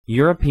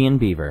European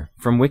beaver,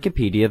 from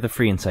Wikipedia, the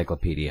free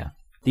encyclopedia.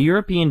 The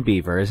European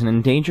beaver is an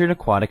endangered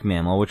aquatic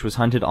mammal which was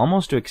hunted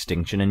almost to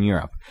extinction in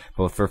Europe,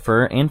 both for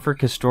fur and for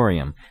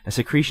castoreum, a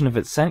secretion of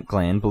its scent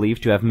gland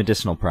believed to have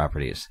medicinal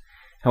properties.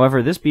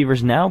 However, this beaver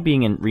is now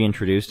being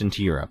reintroduced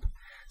into Europe.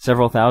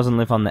 Several thousand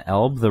live on the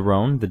Elbe, the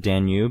Rhone, the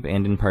Danube,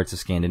 and in parts of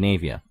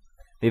Scandinavia.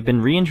 They've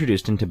been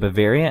reintroduced into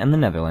Bavaria and the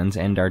Netherlands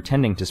and are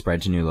tending to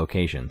spread to new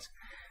locations.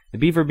 The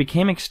beaver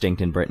became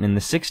extinct in Britain in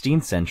the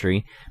 16th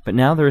century, but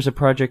now there is a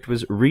project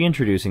was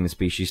reintroducing the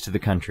species to the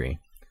country.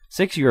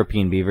 6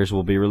 European beavers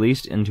will be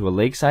released into a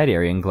lakeside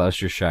area in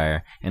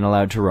Gloucestershire and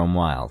allowed to roam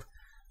wild.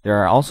 There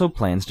are also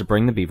plans to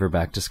bring the beaver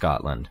back to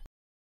Scotland.